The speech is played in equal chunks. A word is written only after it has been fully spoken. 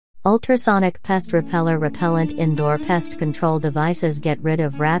Ultrasonic Pest Repeller Repellent indoor pest control devices get rid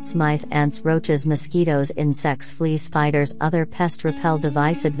of rats, mice, ants, roaches, mosquitoes, insects, fleas, spiders. Other pest repel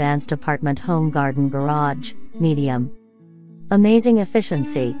device. Advanced apartment, home, garden, garage, medium. Amazing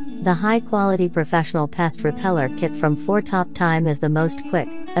efficiency. The high-quality professional pest repeller kit from 4Top Time is the most quick,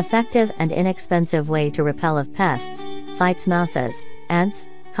 effective and inexpensive way to repel of pests, fights mouses, ants,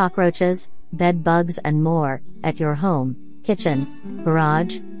 cockroaches, bed bugs and more, at your home, kitchen,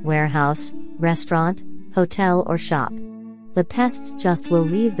 garage, warehouse, restaurant, hotel or shop. The pests just will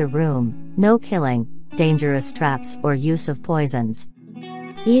leave the room, no killing, dangerous traps or use of poisons.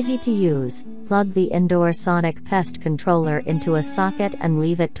 Easy to use, plug the indoor sonic pest controller into a socket and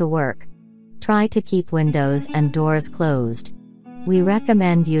leave it to work. Try to keep windows and doors closed. We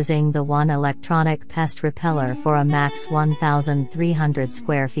recommend using the one electronic pest repeller for a max 1,300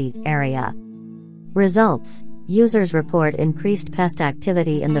 square feet area. Results: users report increased pest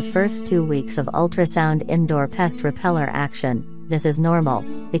activity in the first 2 weeks of ultrasound indoor pest repeller action. This is normal,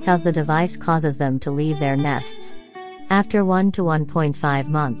 because the device causes them to leave their nests. After 1 to 1.5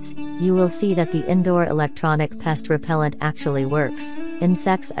 months, you will see that the indoor electronic pest repellent actually works.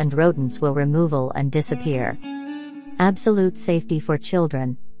 Insects and rodents will removal and disappear. Absolute safety for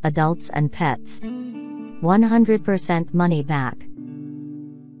children, adults and pets. 100% money back.